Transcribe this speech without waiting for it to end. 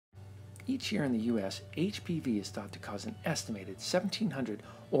Each year in the U.S., HPV is thought to cause an estimated 1,700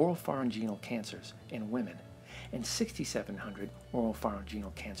 oropharyngeal cancers in women and 6,700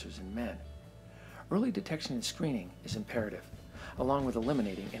 oropharyngeal cancers in men. Early detection and screening is imperative, along with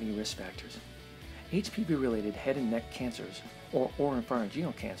eliminating any risk factors. HPV-related head and neck cancers, or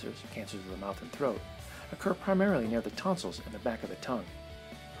oropharyngeal cancers, cancers of the mouth and throat, occur primarily near the tonsils and the back of the tongue.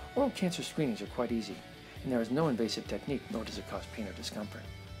 Oral cancer screenings are quite easy, and there is no invasive technique, nor does it cause pain or discomfort.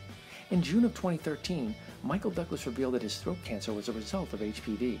 In June of 2013, Michael Douglas revealed that his throat cancer was a result of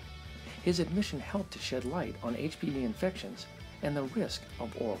HPV. His admission helped to shed light on HPV infections and the risk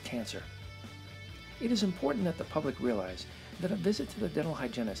of oral cancer. It is important that the public realize that a visit to the dental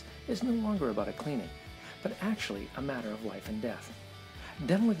hygienist is no longer about a cleaning, but actually a matter of life and death.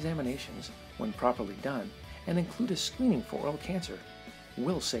 Dental examinations, when properly done, and include a screening for oral cancer,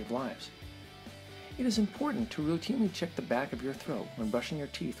 will save lives. It is important to routinely check the back of your throat when brushing your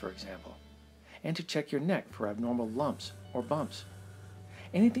teeth, for example, and to check your neck for abnormal lumps or bumps.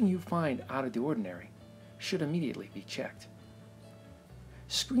 Anything you find out of the ordinary should immediately be checked.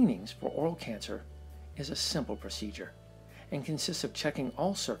 Screenings for oral cancer is a simple procedure and consists of checking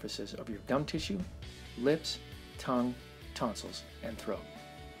all surfaces of your gum tissue, lips, tongue, tonsils, and throat.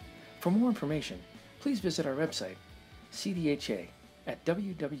 For more information, please visit our website, CDHA, at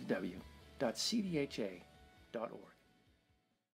www.cdha.org.